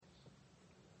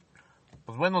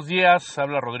Pues buenos días,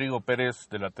 habla Rodrigo Pérez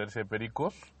de la Tercia de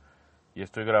Pericos y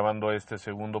estoy grabando este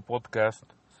segundo podcast.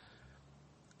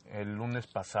 El lunes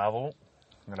pasado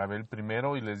grabé el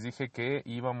primero y les dije que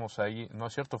íbamos ahí, no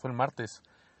es cierto, fue el martes,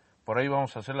 por ahí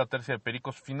vamos a hacer la Tercia de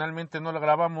Pericos. Finalmente no la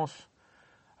grabamos,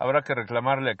 habrá que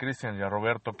reclamarle a Cristian y a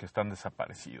Roberto que están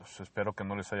desaparecidos. Espero que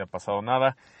no les haya pasado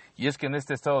nada. Y es que en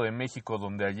este Estado de México,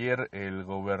 donde ayer el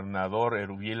gobernador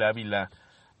Eruviel Ávila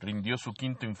rindió su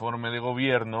quinto informe de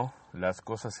gobierno, las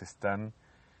cosas están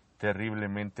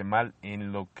terriblemente mal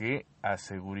en lo que a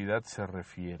seguridad se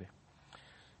refiere.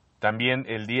 También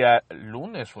el día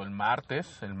lunes o el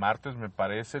martes me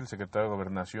parece, el secretario de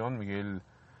Gobernación, Miguel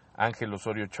Ángel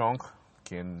Osorio Chong,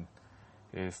 quien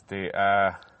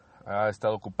ha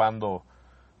estado ocupando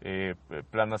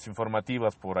planas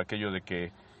informativas por aquello de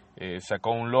que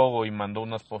sacó un logo y mandó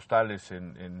unas postales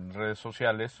en redes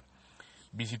sociales,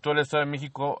 visitó el Estado de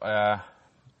México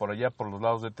por allá por los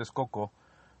lados de Texcoco,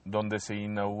 donde se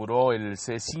inauguró el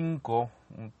C5,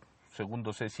 un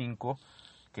segundo C5,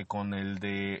 que con el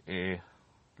de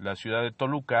la ciudad de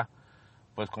Toluca,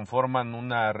 pues conforman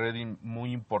una red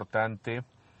muy importante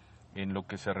en lo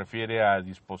que se refiere a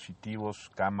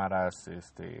dispositivos, cámaras,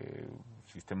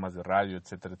 sistemas de radio,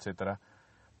 etcétera, etcétera,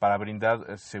 para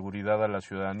brindar seguridad a la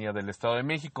ciudadanía del Estado de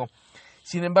México.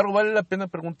 Sin embargo, vale la pena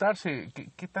preguntarse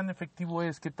qué tan efectivo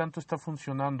es, qué tanto está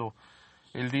funcionando.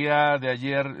 El día de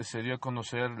ayer se dio a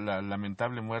conocer la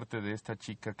lamentable muerte de esta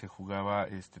chica que jugaba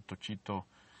tochito,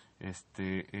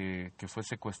 que fue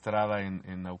secuestrada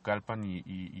en Naucalpan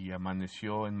y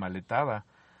amaneció enmaletada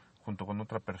junto con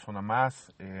otra persona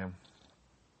más.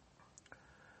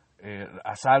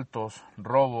 Asaltos,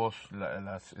 robos.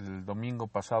 El domingo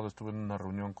pasado estuve en una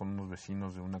reunión con unos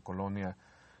vecinos de una colonia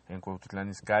en Cuautitlán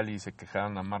Izcalli y se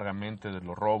quejaron amargamente de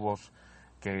los robos,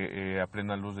 que a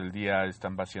plena luz del día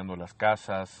están vaciando las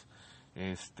casas,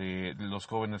 los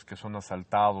jóvenes que son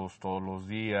asaltados todos los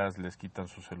días, les quitan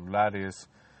sus celulares,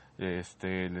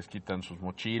 les quitan sus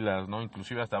mochilas, ¿no?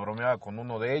 Inclusive hasta bromeaba con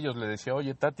uno de ellos, le decía,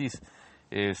 oye, Tatis,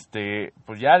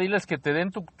 pues ya diles que te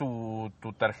den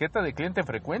tu tarjeta de cliente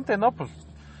frecuente, ¿no? Pues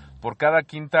por cada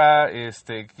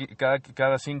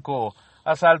cada 5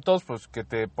 asaltos, pues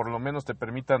que por lo menos te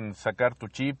permitan sacar tu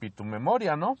chip y tu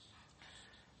memoria, ¿no?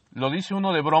 Lo dice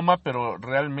uno de broma, pero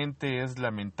realmente es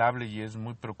lamentable y es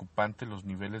muy preocupante los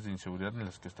niveles de inseguridad en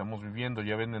los que estamos viviendo.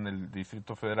 Ya ven, en el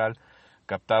Distrito Federal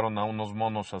captaron a unos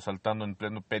monos asaltando en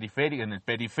pleno periférico, en el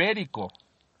periférico.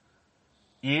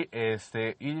 Y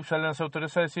salen las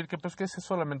autoridades a decir que ese es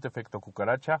solamente efecto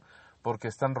cucaracha, porque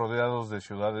están rodeados de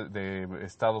ciudades, de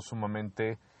estados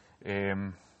sumamente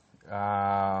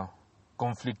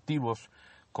conflictivos,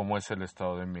 como es el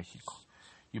Estado de México.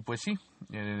 Y pues sí,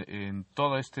 en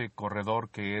todo este corredor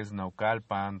que es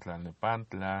Naucalpan,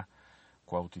 Tlalnepantla,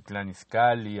 Cuautitlán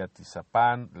Izcalli,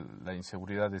 Atizapán, la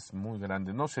inseguridad es muy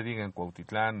grande. No se diga en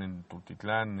Cuautitlán, en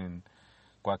Tultitlán, en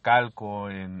Coacalco,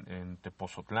 en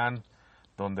Tepozotlán,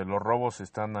 donde los robos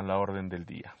están a la orden del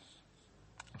día.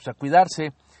 O sea,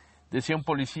 cuidarse, decía un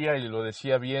policía y lo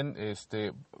decía bien,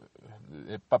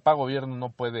 papá gobierno no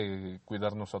puede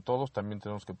cuidarnos a todos, también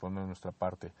tenemos que poner nuestra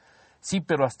parte. Sí,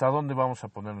 pero ¿hasta dónde vamos a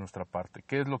poner nuestra parte?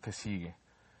 ¿Qué es lo que sigue?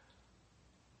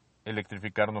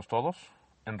 ¿Electrificarnos todos?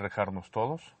 ¿Enrejarnos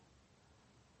todos?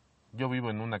 Yo vivo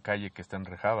en una calle que está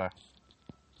enrejada,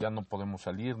 ya no podemos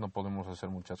salir, no podemos hacer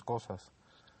muchas cosas.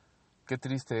 Qué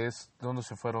triste es dónde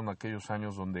se fueron aquellos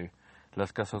años donde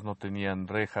las casas no tenían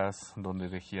rejas, donde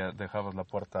dejabas la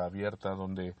puerta abierta,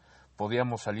 donde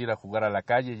podíamos salir a jugar a la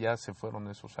calle. Ya se fueron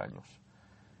esos años.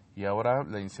 Y ahora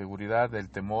la inseguridad, el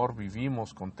temor,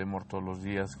 vivimos con temor todos los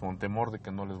días, con temor de que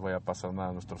no les vaya a pasar nada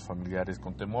a nuestros familiares,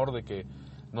 con temor de que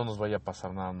no nos vaya a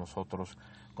pasar nada a nosotros,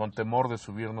 con temor de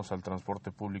subirnos al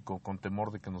transporte público, con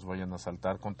temor de que nos vayan a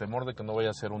asaltar, con temor de que no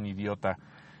vaya a ser un idiota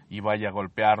y vaya a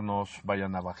golpearnos, vaya a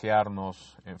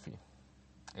navajearnos, en fin.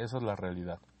 Esa es la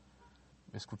realidad.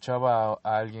 Escuchaba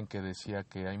a alguien que decía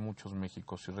que hay muchos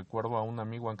Méxicos, y recuerdo a un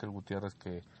amigo, Ángel Gutiérrez,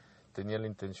 que tenía la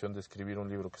intención de escribir un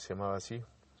libro que se llamaba así,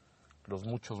 Los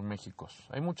muchos Méxicos.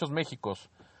 Hay muchos Méxicos.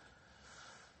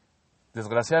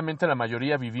 Desgraciadamente la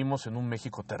mayoría vivimos en un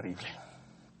México terrible.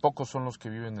 Pocos son los que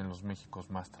viven en los Méxicos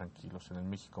más tranquilos, en el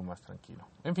México más tranquilo.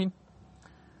 En fin,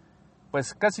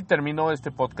 pues casi terminó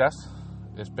este podcast.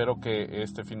 Espero que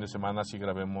este fin de semana sí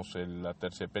grabemos la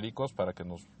Tercia de Pericos para que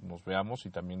nos veamos y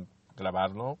también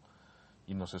grabarlo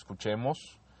y nos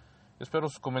escuchemos. Espero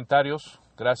sus comentarios.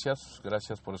 Gracias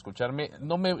por escucharme.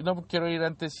 No quiero ir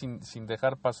antes sin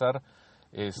dejar pasar.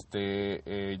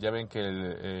 Ya ven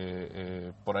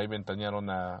que por ahí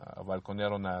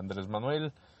balconearon a Andrés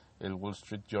Manuel, el Wall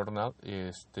Street Journal,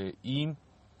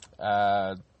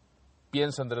 y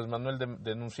piensa Andrés Manuel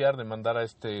demandar a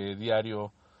este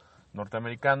diario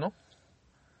norteamericano.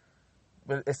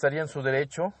 Estaría en su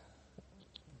derecho.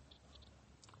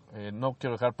 No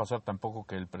quiero dejar pasar tampoco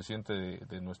que el presidente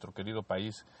de nuestro querido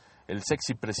país, el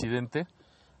sexy presidente,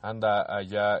 anda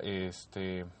allá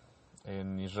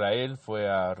en Israel, fue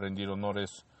a rendir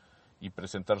honores y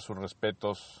presentar sus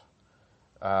respetos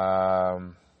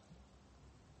al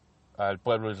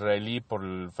pueblo israelí por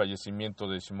el fallecimiento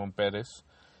de Simón Pérez.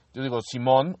 Yo digo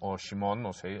Simón o Shimón,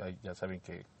 no sé, ya saben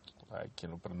que hay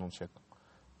quien lo pronuncia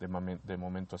de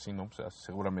momento así, ¿no? O sea,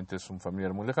 seguramente es un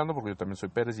familiar muy lejano, porque yo también soy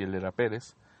Pérez y él era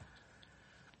Pérez.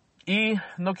 Y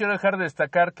no quiero dejar de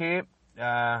destacar que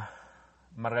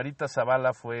Margarita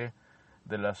Zavala fue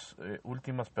de las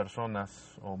últimas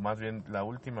personas, o más bien la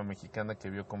última mexicana que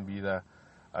vio con vida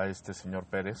a este señor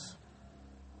Pérez,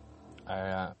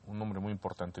 un hombre muy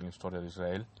importante en la historia de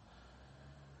Israel.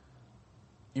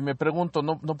 Y me pregunto,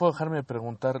 no puedo dejarme de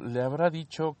preguntar, ¿le habrá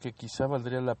dicho que quizá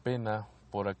valdría la pena,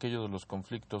 por aquello de los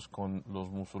conflictos con los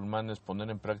musulmanes, poner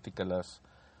en práctica las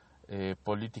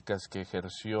políticas que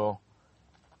ejerció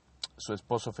su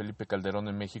esposo Felipe Calderón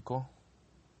en México?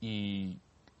 Y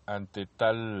ante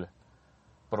tal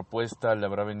propuesta, ¿le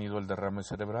habrá venido el derrame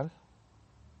cerebral?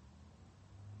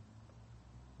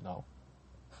 No,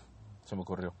 se me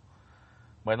ocurrió.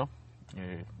 Bueno,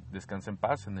 descanse en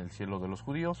paz en el cielo de los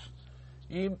judíos.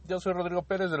 Y yo soy Rodrigo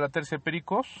Pérez de la Tercia de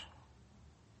Pericos.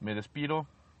 Me despido,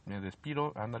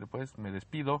 ándale pues, me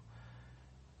despido.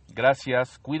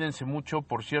 Gracias, cuídense mucho.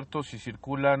 Por cierto, si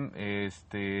circulan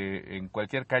en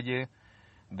cualquier calle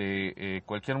de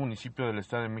cualquier municipio del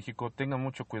Estado de México, tengan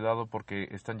mucho cuidado porque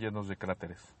están llenos de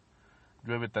cráteres.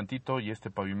 Llueve tantito y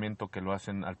este pavimento, que lo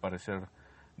hacen al parecer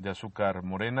de azúcar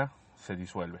morena, se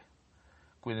disuelve.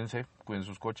 Cuídense, cuiden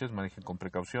sus coches, manejen con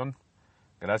precaución.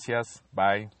 Gracias,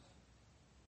 bye.